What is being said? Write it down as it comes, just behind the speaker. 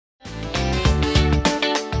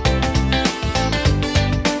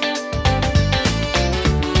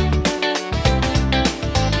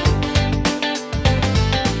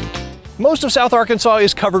Most of South Arkansas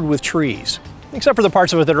is covered with trees, except for the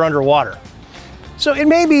parts of it that are underwater. So it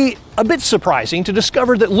may be a bit surprising to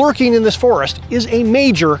discover that lurking in this forest is a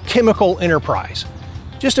major chemical enterprise.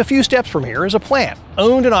 Just a few steps from here is a plant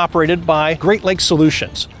owned and operated by Great Lakes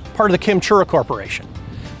Solutions, part of the Chemtura Corporation.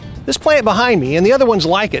 This plant behind me and the other ones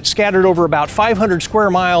like it, scattered over about 500 square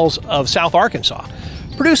miles of South Arkansas,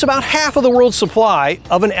 produce about half of the world's supply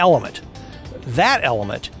of an element. That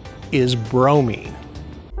element is bromine.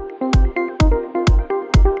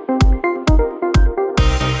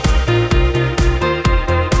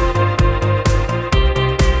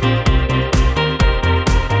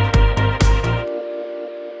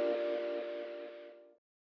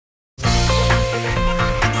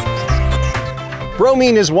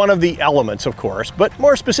 Bromine is one of the elements, of course, but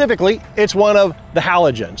more specifically, it's one of the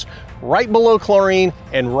halogens, right below chlorine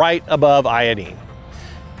and right above iodine.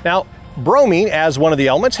 Now, bromine, as one of the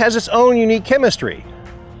elements, has its own unique chemistry,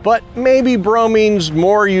 but maybe bromine's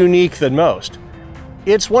more unique than most.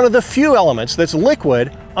 It's one of the few elements that's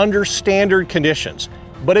liquid under standard conditions,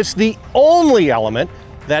 but it's the only element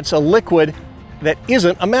that's a liquid that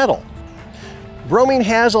isn't a metal. Bromine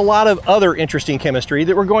has a lot of other interesting chemistry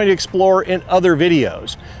that we're going to explore in other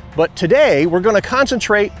videos, but today we're going to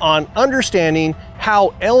concentrate on understanding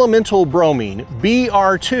how elemental bromine,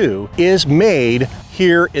 Br2, is made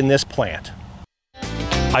here in this plant.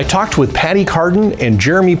 I talked with Patty Carden and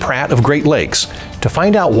Jeremy Pratt of Great Lakes to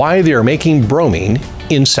find out why they are making bromine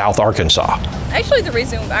in South Arkansas. Actually, the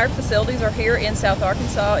reason our facilities are here in South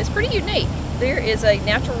Arkansas is pretty unique. There is a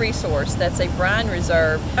natural resource that's a Bryan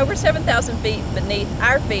Reserve over 7,000 feet beneath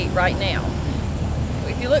our feet right now.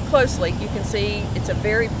 If you look closely, you can see it's a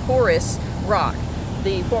very porous rock.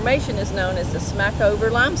 The formation is known as the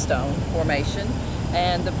Smackover Limestone Formation,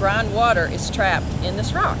 and the brine water is trapped in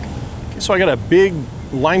this rock. So I got a big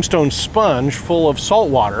limestone sponge full of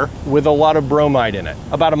salt water with a lot of bromide in it,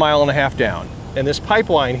 about 1.5 miles down. And this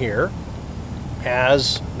pipeline here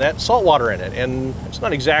has that salt water in it, and it's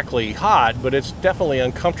not exactly hot, but it's definitely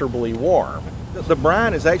uncomfortably warm. The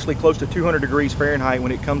brine is actually close to 200 degrees Fahrenheit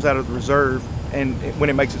when it comes out of the reserve and when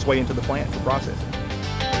it makes its way into the plant for processing.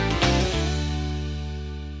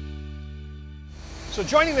 So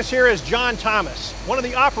joining us here is John Thomas, one of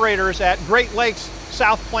the operators at Great Lakes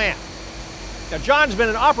South Plant. Now John's been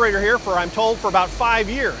an operator here for, I'm told, for about 5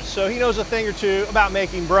 years, so he knows a thing or two about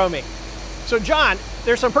making bromine. So John,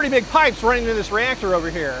 there's some pretty big pipes running into this reactor over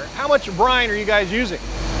here. How much brine are you guys using?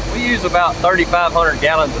 We use about 3,500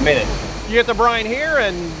 gallons a minute. You get the brine here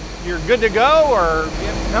and you're good to go, or?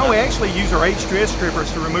 No, we actually use our H2S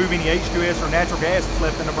strippers to remove any H2S or natural gas that's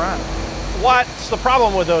left in the brine. What's the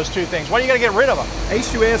problem with those two things? Why do you got to get rid of them?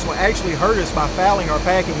 H2S will actually hurt us by fouling our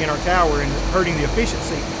packing in our tower and hurting the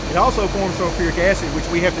efficiency. It also forms sulfuric acid, which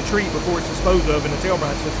we have to treat before it's disposed of in the tail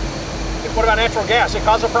brine system. What about natural gas? It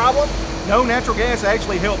cause a problem? No, natural gas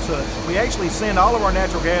actually helps us. We actually send all of our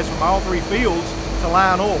natural gas from all 3 fields to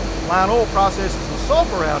line oil. Line oil processes the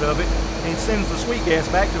sulfur out of it and sends the sweet gas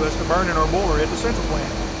back to us to burn in our boiler at the central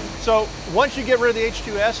plant. So once you get rid of the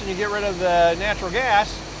H2S and you get rid of the natural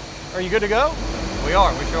gas, are you good to go? We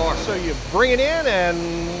are, we sure are. So you bring it in, and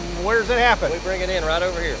where does it happen? We bring it in right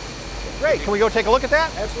over here. Great, can we go take a look at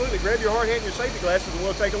that? Absolutely, grab your hard hat and your safety glasses and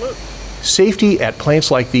we'll take a look. Safety at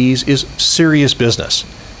plants like these is serious business.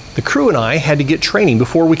 The crew and I had to get training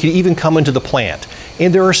before we could even come into the plant,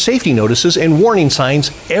 and there are safety notices and warning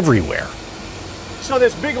signs everywhere. So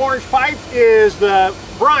this big orange pipe is the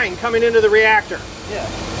brine coming into the reactor. Yeah,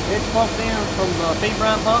 it's pumped in from the feed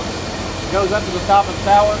brine pumps. It goes up to the top of the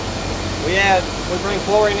tower. We bring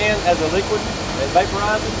chlorine in as a liquid, it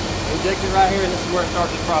vaporizes, inject it right here, and this is where it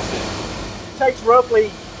starts its process. It takes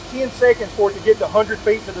roughly 10 seconds for it to get to 100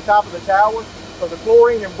 feet to the top of the tower. So the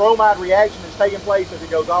chlorine and bromide reaction is taking place as it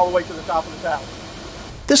goes all the way to the top of the tower.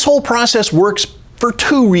 This whole process works for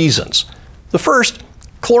 2 reasons. The first,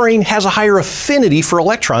 chlorine has a higher affinity for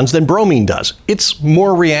electrons than bromine does. It's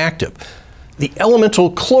more reactive. The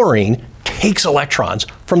elemental chlorine takes electrons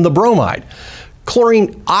from the bromide.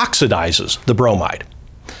 Chlorine oxidizes the bromide,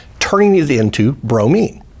 turning it into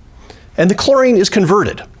bromine. And the chlorine is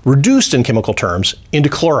converted, reduced in chemical terms, into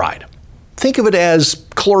chloride. Think of it as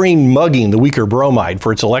chlorine mugging the weaker bromide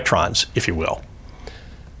for its electrons, if you will.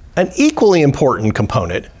 An equally important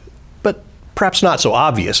component, but perhaps not so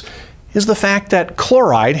obvious, is the fact that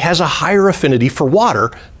chloride has a higher affinity for water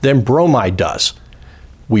than bromide does.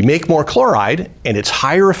 We make more chloride, and its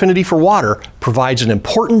higher affinity for water provides an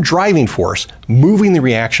important driving force moving the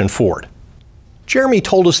reaction forward. Jeremy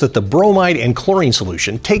told us that the bromide and chlorine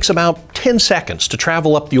solution takes about 10 seconds to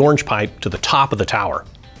travel up the orange pipe to the top of the tower.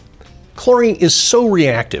 Chlorine is so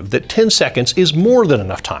reactive that 10 seconds is more than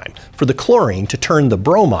enough time for the chlorine to turn the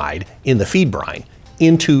bromide in the feed brine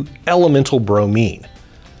into elemental bromine.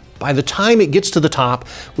 By the time it gets to the top,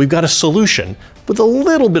 we've got a solution with a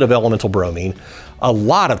little bit of elemental bromine, a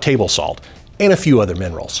lot of table salt, and a few other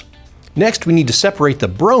minerals. Next, we need to separate the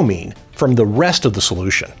bromine from the rest of the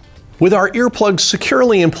solution. With our earplugs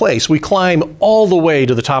securely in place, we climb all the way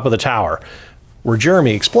to the top of the tower, where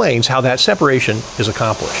Jeremy explains how that separation is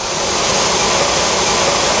accomplished.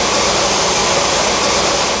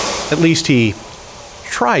 At least he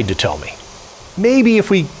tried to tell me. Maybe if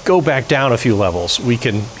we go back down a few levels, we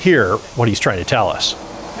can hear what he's trying to tell us.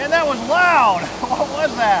 Man, that was loud. What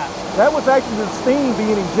was that? That was actually the steam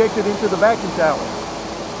being injected into the vacuum tower.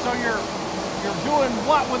 So you're doing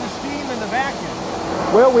what with the steam and the vacuum?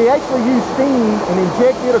 Well, we actually use steam and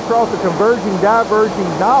inject it across a converging, diverging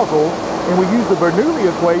nozzle, and we use the Bernoulli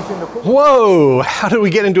equation to pull. Whoa! How did we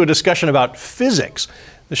get into a discussion about physics?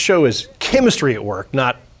 The show is chemistry at work,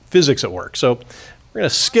 not physics at work. So we're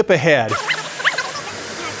going to skip ahead.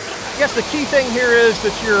 I guess the key thing here is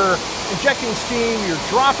that you're injecting steam, you're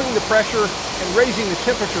dropping the pressure and raising the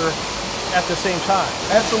temperature at the same time.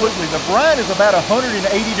 Absolutely. The brine is about 180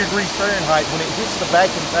 degrees Fahrenheit when it hits the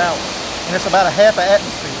vacuum tower, and it's about a half an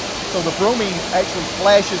atmosphere. So the bromine actually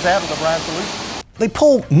flashes out of the brine solution. They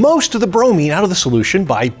pull most of the bromine out of the solution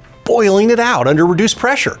by boiling it out under reduced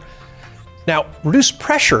pressure. Now, reduced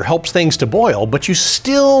pressure helps things to boil, but you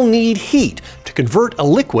still need heat to convert a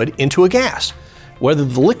liquid into a gas. Whether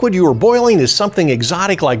the liquid you are boiling is something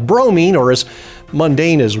exotic like bromine or as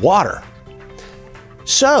mundane as water.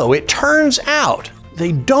 So it turns out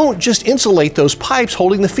they don't just insulate those pipes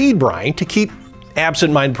holding the feed brine to keep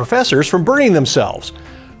absent-minded professors from burning themselves.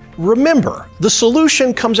 Remember, the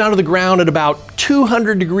solution comes out of the ground at about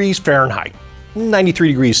 200 degrees Fahrenheit, 93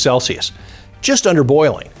 degrees Celsius, just under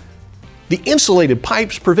boiling. The insulated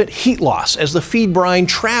pipes prevent heat loss as the feed brine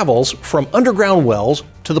travels from underground wells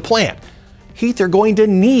to the plant. Heat they're going to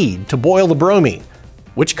need to boil the bromine,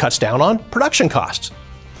 which cuts down on production costs.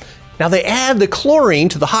 Now they add the chlorine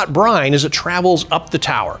to the hot brine as it travels up the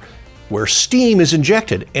tower, where steam is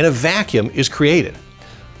injected and a vacuum is created.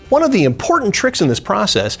 One of the important tricks in this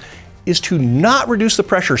process is to not reduce the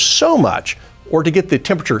pressure so much or to get the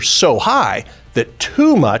temperature so high that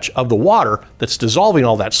too much of the water that's dissolving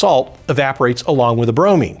all that salt evaporates along with the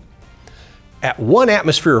bromine. At 1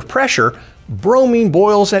 atmosphere of pressure, bromine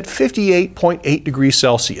boils at 58.8 degrees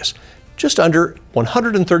Celsius, just under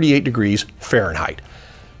 138 degrees Fahrenheit.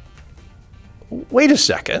 Wait a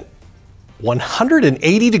second,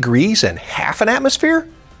 180 degrees and half an atmosphere?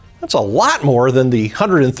 That's a lot more than the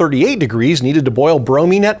 138 degrees needed to boil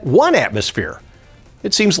bromine at 1 atmosphere.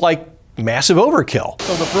 It seems like massive overkill.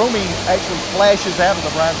 So the bromine actually flashes out of the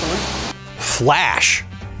brine solution. Flash.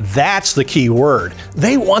 That's the key word.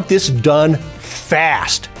 They want this done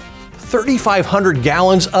fast. 3,500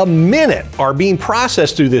 gallons a minute are being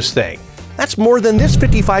processed through this thing. That's more than this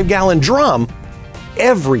 55-gallon drum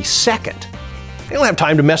every second. They don't have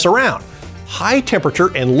time to mess around. High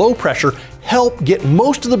temperature and low pressure help get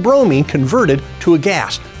most of the bromine converted to a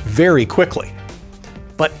gas very quickly.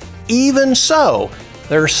 But even so,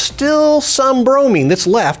 there's still some bromine that's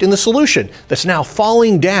left in the solution that's now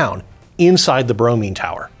falling down inside the bromine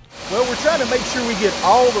tower. Well, we're trying to make sure we get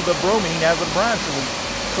all of the bromine out of the brine solution.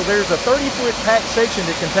 So there's a 30-foot packed section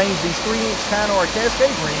that contains these 3-inch Kynar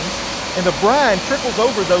cascade rings, and the brine trickles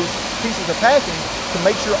over those pieces of packing to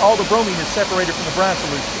make sure all the bromine is separated from the brine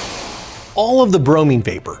solution. All of the bromine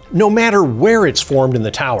vapor, no matter where it's formed in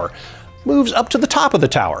the tower, moves up to the top of the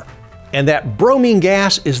tower, and that bromine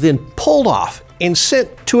gas is then pulled off and sent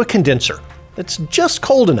to a condenser that's just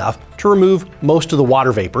cold enough to remove most of the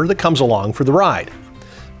water vapor that comes along for the ride.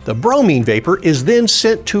 The bromine vapor is then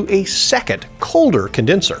sent to a second, colder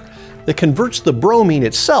condenser that converts the bromine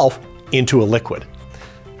itself into a liquid.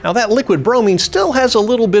 Now that liquid bromine still has a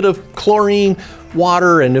little bit of chlorine,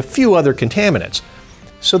 water, and a few other contaminants.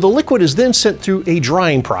 So the liquid is then sent through a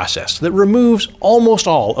drying process that removes almost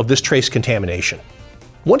all of this trace contamination.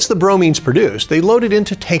 Once the bromine's produced, they load it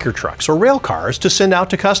into tanker trucks or rail cars to send out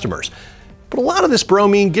to customers. But a lot of this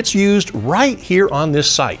bromine gets used right here on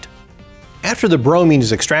this site. After the bromine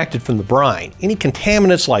is extracted from the brine, any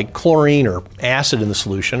contaminants like chlorine or acid in the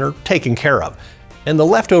solution are taken care of, and the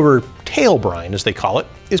leftover tail brine, as they call it,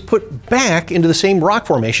 is put back into the same rock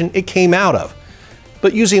formation it came out of,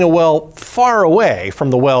 but using a well far away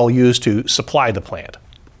from the well used to supply the plant.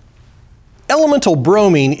 Elemental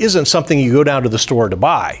bromine isn't something you go down to the store to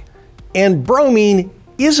buy, and bromine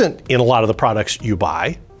isn't in a lot of the products you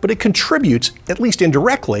buy, but it contributes, at least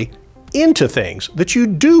indirectly, into things that you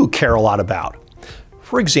do care a lot about.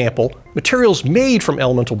 For example, materials made from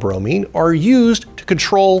elemental bromine are used to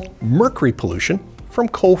control mercury pollution from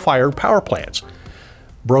coal-fired power plants.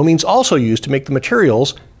 Bromine's also used to make the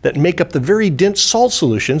materials that make up the very dense salt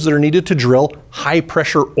solutions that are needed to drill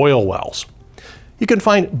high-pressure oil wells. You can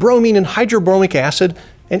find bromine in hydrobromic acid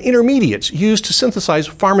and intermediates used to synthesize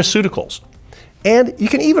pharmaceuticals. And you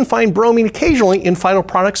can even find bromine occasionally in final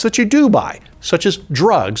products that you do buy, such as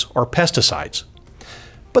drugs or pesticides.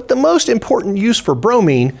 But the most important use for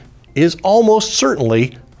bromine is almost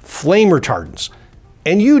certainly flame retardants.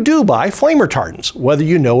 And you do buy flame retardants, whether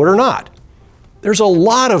you know it or not. There's a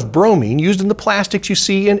lot of bromine used in the plastics you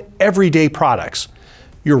see in everyday products.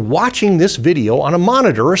 You're watching this video on a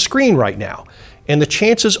monitor or screen right now, and the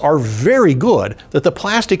chances are very good that the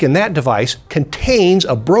plastic in that device contains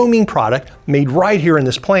a bromine product made right here in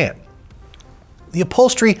this plant. The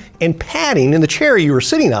upholstery and padding in the chair you were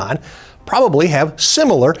sitting on probably have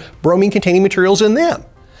similar bromine-containing materials in them.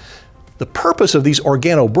 The purpose of these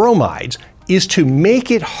organobromides is to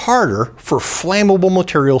make it harder for flammable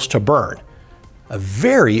materials to burn. A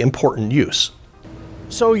very important use.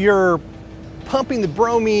 So you're pumping the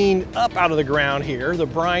bromine up out of the ground here. The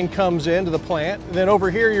brine comes into the plant. And then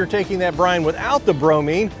over here you're taking that brine without the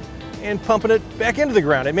bromine and pumping it back into the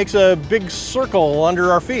ground. It makes a big circle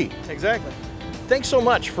under our feet. Exactly. Thanks so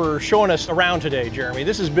much for showing us around today, Jeremy.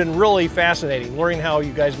 This has been really fascinating, learning how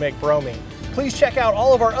you guys make bromine. Please check out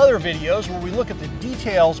all of our other videos where we look at the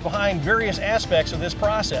details behind various aspects of this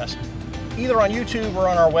process, either on YouTube or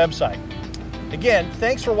on our website. Again,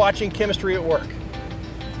 thanks for watching Chemistry at Work.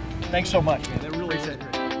 Thanks so much, man. Appreciate it.